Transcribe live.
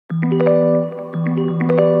What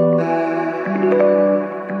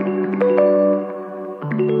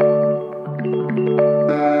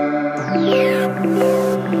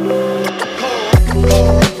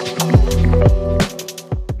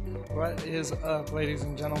is up, ladies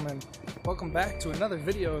and gentlemen? Welcome back to another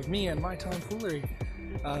video of me and my tomfoolery.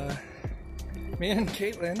 Me and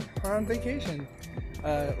Caitlin are on vacation.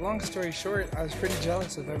 Long story short, I was pretty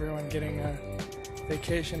jealous of everyone getting a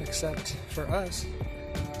vacation except for us.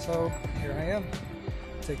 So here I am,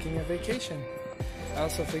 taking a vacation. I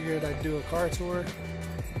also figured I'd do a car tour.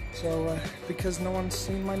 So, because no one's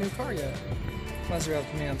seen my new car yet. Unless you're up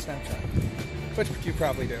to me on Snapchat. Which you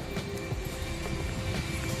probably do.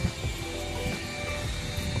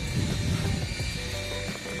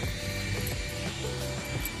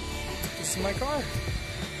 This is my car.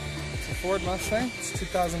 It's a Ford Mustang. It's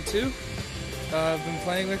 2002. I've been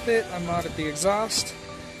playing with it. I modded the exhaust,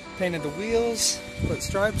 painted the wheels, put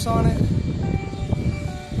stripes on it.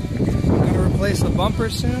 I'm gonna replace the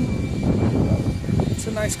bumper soon. It's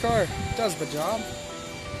a nice car. It does the job.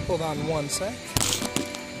 Hold on one sec.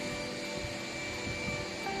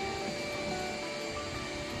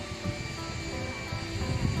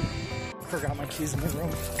 Forgot my keys in the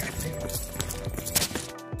room. God damn it.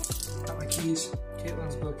 Got my keys.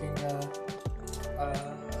 Caitlin's booking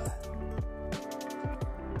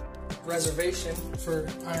reservation for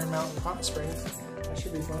Iron Mountain Hot Springs. That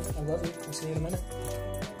should be fun. I love you. I'll see you in a minute.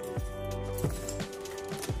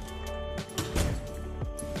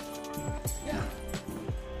 Yeah,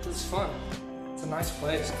 this is fun. It's a nice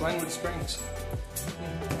place. Glenwood Springs.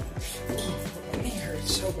 My knee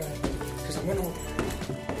hurts so bad because I went over.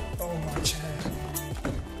 Oh my chest.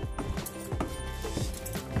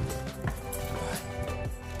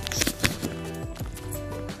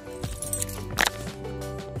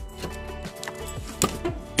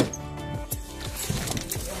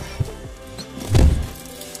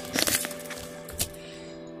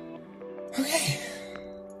 Okay,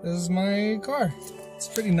 this is my car. It's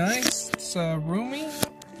pretty nice. It's roomy.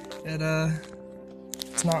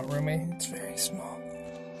 It's not roomy. It's very small.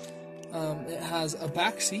 It has a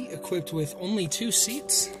back seat equipped with only 2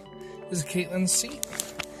 seats. This is Caitlin's seat.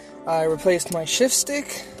 I replaced my shift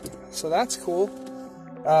stick, so that's cool.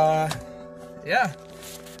 Yeah,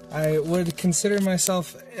 I would consider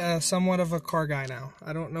myself somewhat of a car guy now.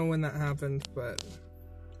 I don't know when that happened, but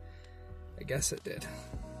I guess it did.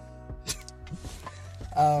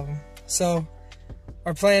 So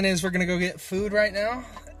our plan is we're gonna go get food right now,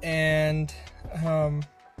 and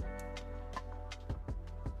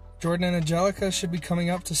Jordan and Angelica should be coming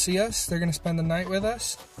up to see us. They're gonna spend the night with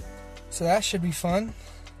us, so that should be fun.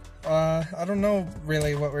 I don't know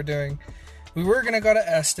really what we're doing. We were gonna go to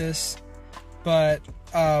Estes, but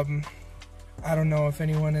I don't know if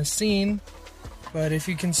anyone has seen, but if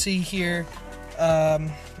you can see here,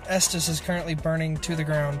 Estes is currently burning to the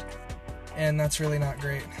ground, and that's really not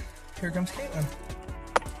great. Here comes Caitlin.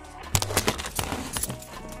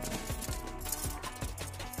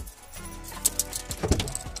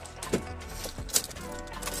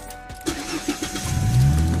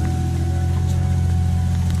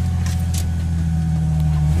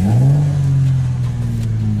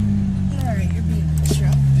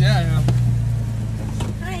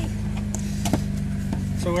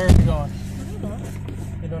 So where are we going? I don't know.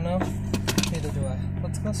 You don't know? Neither do I.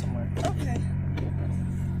 Let's go somewhere. Okay.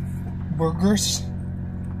 Burgers.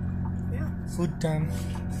 Yeah. Food time.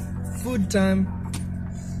 Food time.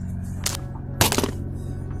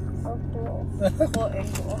 Oh, cool. Cool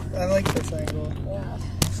angle. I like this angle. Yeah.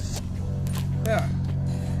 Yeah.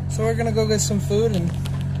 So we're gonna go get some food, and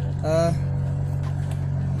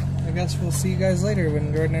I guess we'll see you guys later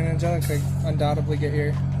when Jordan and Angelica undoubtedly get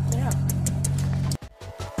here. Yeah.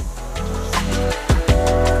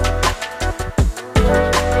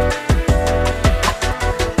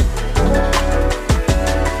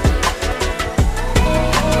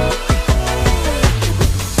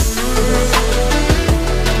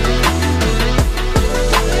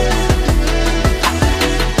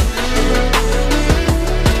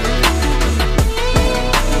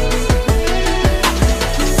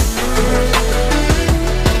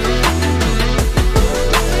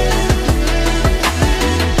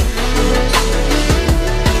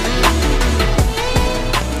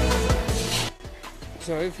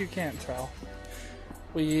 So if you can't tell,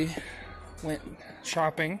 we went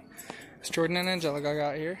shopping as Jordan and Angelica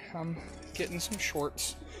got here. I'm getting some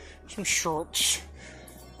shorts. Some shorts.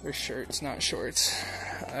 They're shirts, not shorts.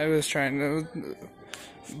 I was trying to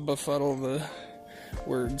befuddle the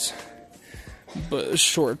words, but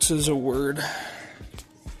shorts is a word.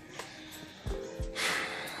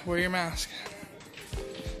 Wear your mask.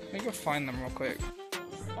 Let me go find them real quick.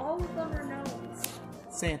 All of them are gnomes.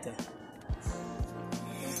 Santa.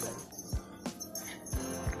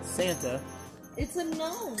 Santa, It's a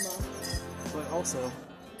gnome. but also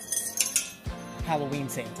Halloween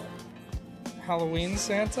Santa. Halloween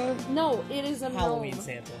Santa? No, it is a gnome. Halloween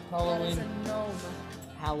Santa. That Halloween. is a gnome.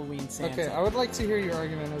 Halloween Santa. Okay, I would like to hear your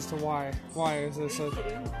argument as to why. Why is this a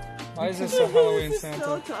Halloween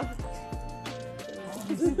Santa?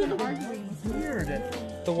 Weird.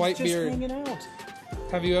 The white Just beard. hanging out.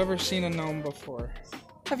 Have you ever seen a gnome before?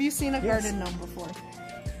 Have you seen a garden gnome before?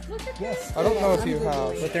 Yes. I don't know if you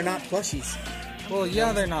have. But they're not plushies. Well,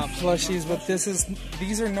 yeah, they're not plushies, but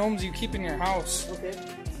these are gnomes you keep in your house. Okay,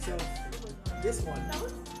 so this one.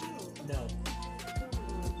 No.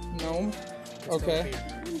 Gnome? There's Okay.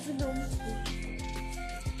 no beard.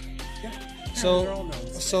 Yeah. They're all So,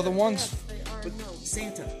 gnomes. so the ones. But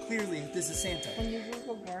Santa, clearly this is Santa. When you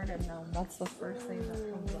Google garden gnome, that's the first thing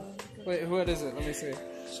that comes up. Wait, what is it? Let me see.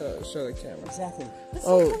 Show the camera. Exactly.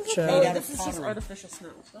 Oh, Made Chad. out of This is just pottery. artificial snow.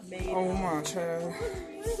 Oh my Chad.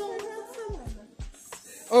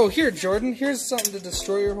 Oh, here, Jordan. Here's something to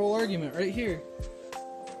destroy your whole argument. Right here.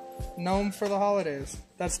 Gnome for the holidays.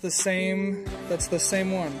 That's the same. That's the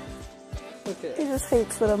same one. Look at He just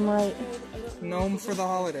hates that I'm right. gnome for the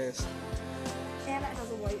holidays. And it has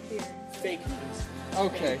a white beard. Fake news.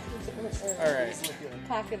 Okay. All right.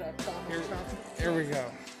 Pack it up, Donald Trump. Here we go.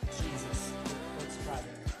 Jesus. Let's try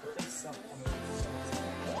that. There's some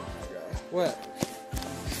What?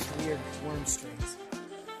 weird worm strings.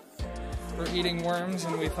 We're eating worms,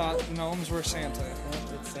 and we thought gnomes were Santa.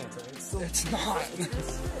 No, it's Santa. It's still. It's not.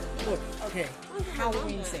 Look, okay.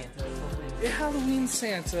 Halloween Santa. is what it is. Halloween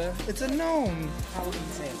Santa. It's a gnome. Halloween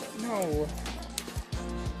Santa. No.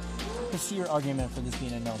 I see your argument for this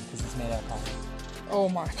being a gnome because it's made out of pottery. Oh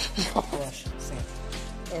my god. Brush Santa.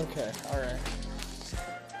 Okay, alright.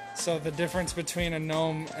 So the difference between a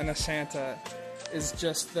gnome and a Santa is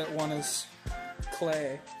just that one is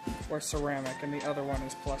clay or ceramic and the other one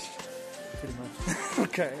is plush. Pretty much.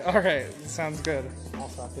 Okay, alright. Sounds good.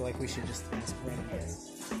 Also, I feel like we should just ask random guys.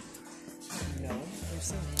 No, or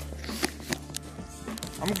Santa.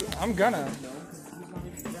 I'm gonna. No, because he's not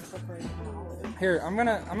even dressed up for anything on holiday. Here, I'm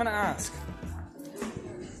gonna ask.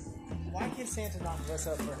 Why can Santa not dress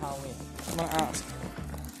up for Halloween? I'm gonna ask.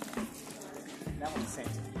 That one's Santa.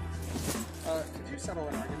 Could you settle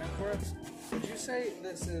an argument for us? Would you say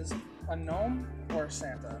this is a gnome or a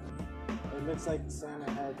Santa? It looks like Santa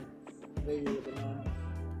had a baby with a gnome.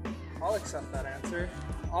 I'll accept that answer.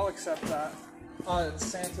 I'll accept that. It's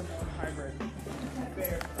Santa gnome hybrid.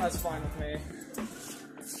 Fair. That's fine with me.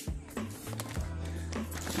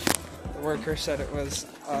 The worker said it was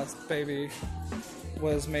a baby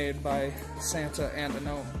was made by Santa and a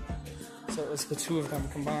gnome. So it was the two of them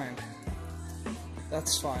combined.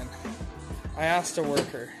 That's fine. I asked a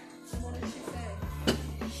worker. What did she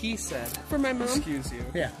say? He said, For my mom? excuse you.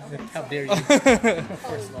 Yeah, how dare you?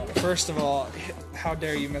 First of all. First of all, how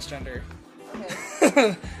dare you misgender?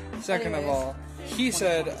 Okay. Second of Anyways. all, he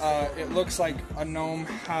said it looks like a gnome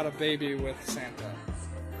had a baby with Santa.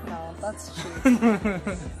 No, that's true.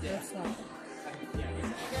 That's not.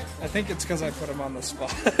 I think it's because I put him on the spot.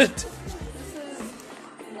 This is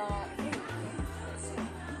not.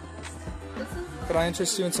 This is Could I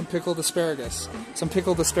interest you in some pickled asparagus? Some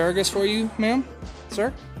pickled asparagus for you, ma'am?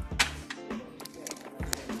 Sir?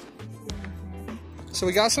 So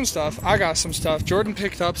we got some stuff. I got some stuff. Jordan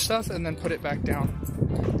picked up stuff and then put it back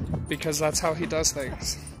down. Because that's how he does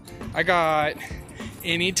things. I got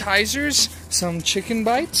Anytizers, some chicken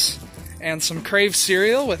bites, and some Crave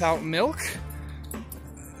cereal without milk.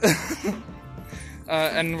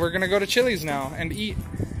 And we're gonna go to Chili's now and eat.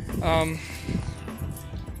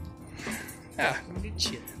 Yeah.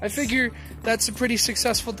 I figure that's a pretty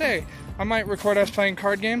successful day. I might record us playing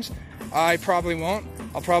card games. I probably won't.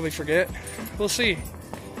 I'll probably forget. We'll see.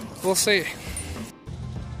 We'll see.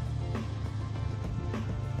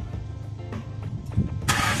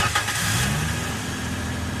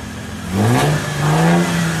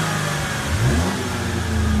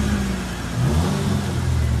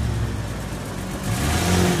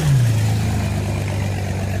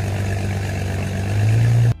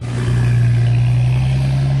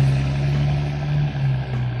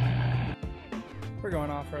 We're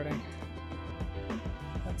going off-roading.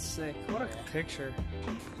 That's sick. What a picture.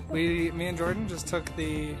 Me and Jordan just took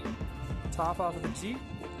the top off of the Jeep,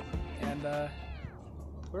 and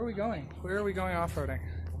where are we going? Where are we going off-roading?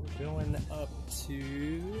 We're going up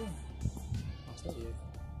to. I'll tell you,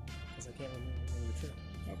 because I can't remember the name of the trip.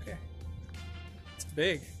 Okay. It's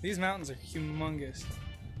big. These mountains are humongous.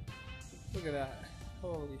 Look at that.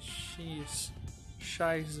 Holy jeez.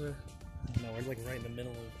 Scheiße. No, we're like right in the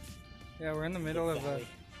middle of. Yeah, we're in the middle of valley.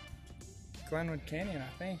 Glenwood Canyon,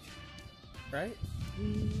 I think. Right?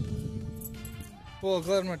 Well,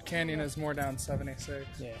 Glenwood Canyon is more down 76.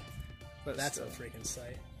 Yeah, But that's still. a freaking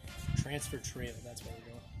sight. Transfer Trail, that's where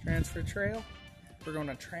we're going. Transfer Trail? We're going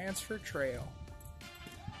to Transfer Trail.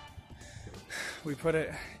 We put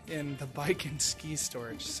it in the bike and ski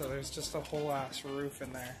storage, so there's just a whole ass roof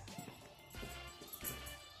in there.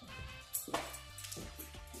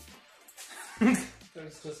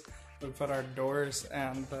 There's just, we put our doors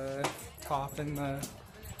and the top in the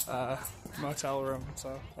motel room,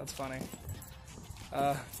 so that's funny.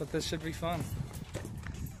 But this should be fun.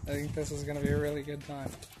 I think this is going to be a really good time.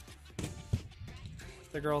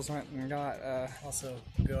 The girls went and got, Also,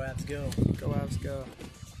 go Avs go. Go Avs Go.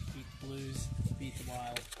 Beat the Blues, beat the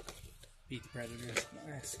Wild, beat the Predators.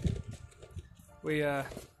 Nice. We,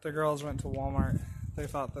 the girls went to Walmart. They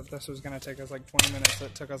thought that this was going to take us like 20 minutes.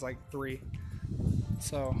 It took us like 3.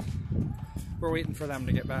 So, we're waiting for them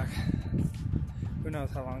to get back. Who knows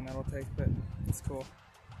how long that'll take, but it's cool.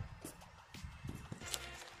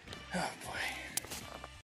 Oh boy.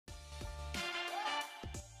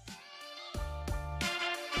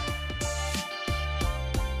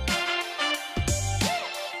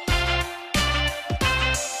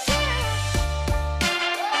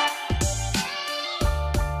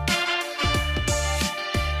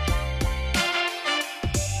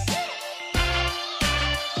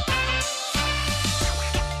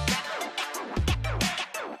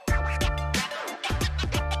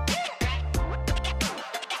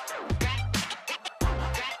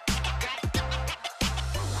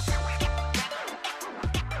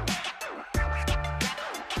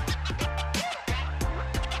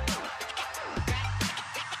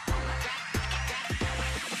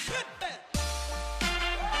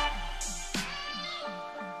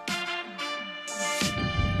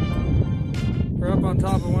 We're up on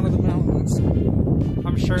top of one of the mountains.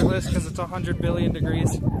 I'm shirtless because it's 100 billion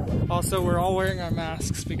degrees. Also, we're all wearing our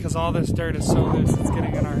masks because all this dirt is so loose it's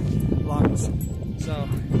getting in our lungs. So,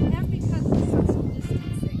 And because of social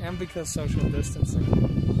distancing. and because social distancing.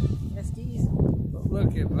 SDs. But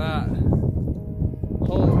look at that.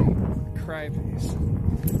 Holy cripes.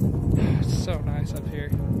 It's so nice up here.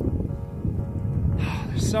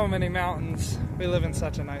 There's so many mountains. We live in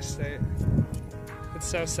such a nice state. It's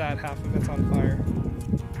so sad half of it's on fire.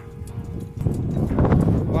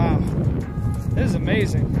 Wow. This is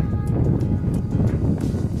amazing.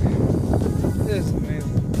 This is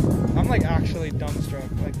amazing. I'm like actually dumbstruck.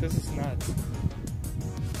 Like, this is nuts.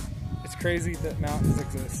 It's crazy that mountains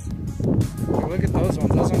exist. Like, look at those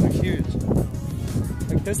ones. Those ones are huge.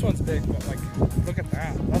 Like, this one's big, but like, look at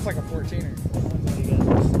that. That's like a 14er.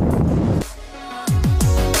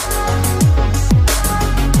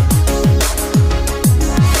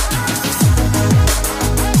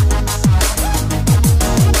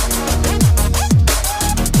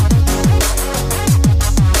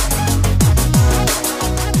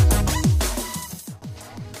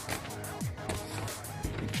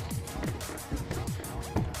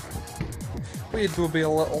 It will be a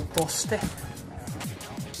little dusty.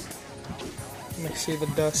 Let me see the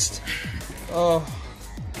dust. Oh,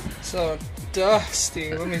 so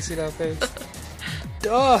dusty. Let me see that face.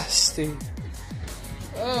 Dusty.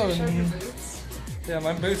 Oh, yeah,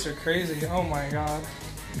 my boots are crazy. Oh my god.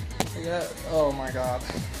 Oh my god.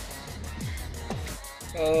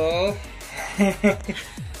 Oh,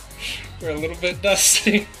 we're a little bit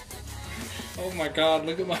dusty. Oh my god,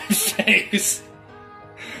 look at my face.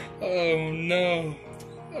 Oh no.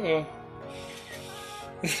 Oh.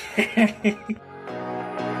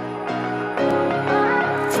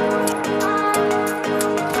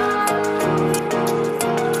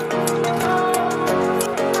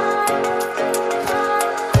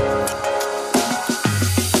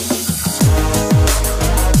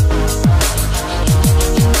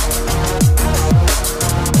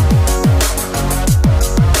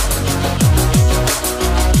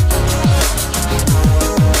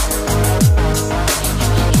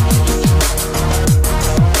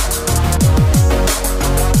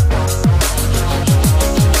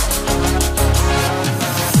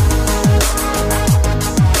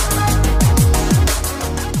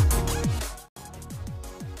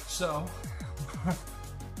 So,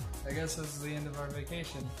 I guess this is the end of our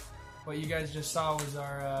vacation. What you guys just saw was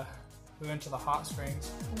our, we went to the hot springs,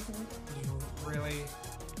 which was really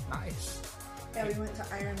nice. Yeah, we went to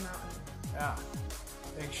Iron Mountain. Yeah,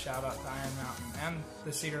 big shout out to Iron Mountain and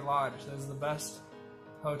the Cedar Lodge. This is the best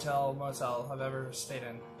hotel, motel I've ever stayed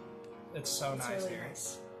in. It's so nice really here.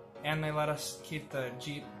 nice. And they let us keep the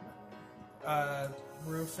Jeep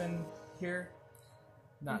roof in here.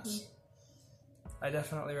 Nuts. I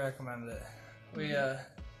definitely recommend it.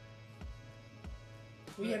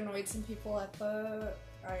 We annoyed some people at the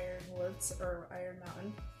Iron Woods or Iron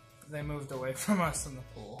Mountain. they moved away from us in the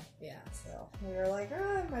pool. Yeah, so we were like,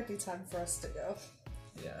 it might be time for us to go.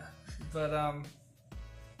 Yeah, but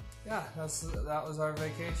yeah, that was our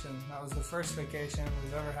vacation. That was the first vacation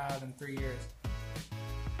we've ever had in 3 years.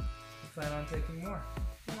 We plan on taking more.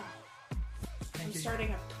 Wow. Thank I'm you.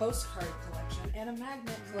 starting a postcard collection and a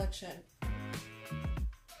magnet collection.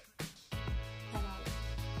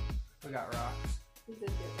 We got rocks. We did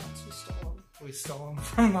get ones. We stole them. We stole them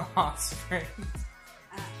from the hot springs.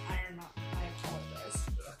 Iron Mountain. I apologize.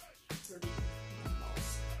 For the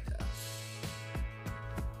animals. Yeah.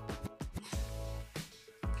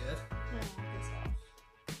 Good. No, this off.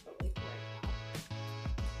 But like right now.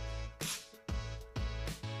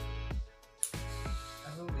 I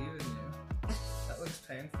believe in you. That looks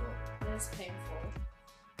painful. It is painful.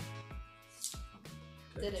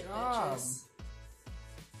 Good Did it, job. bitches.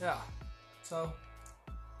 Yeah. So,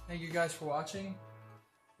 thank you guys for watching.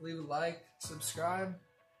 Leave a like, subscribe,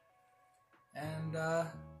 and I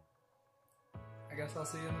guess I'll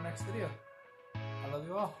see you in the next video. I love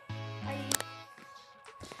you all.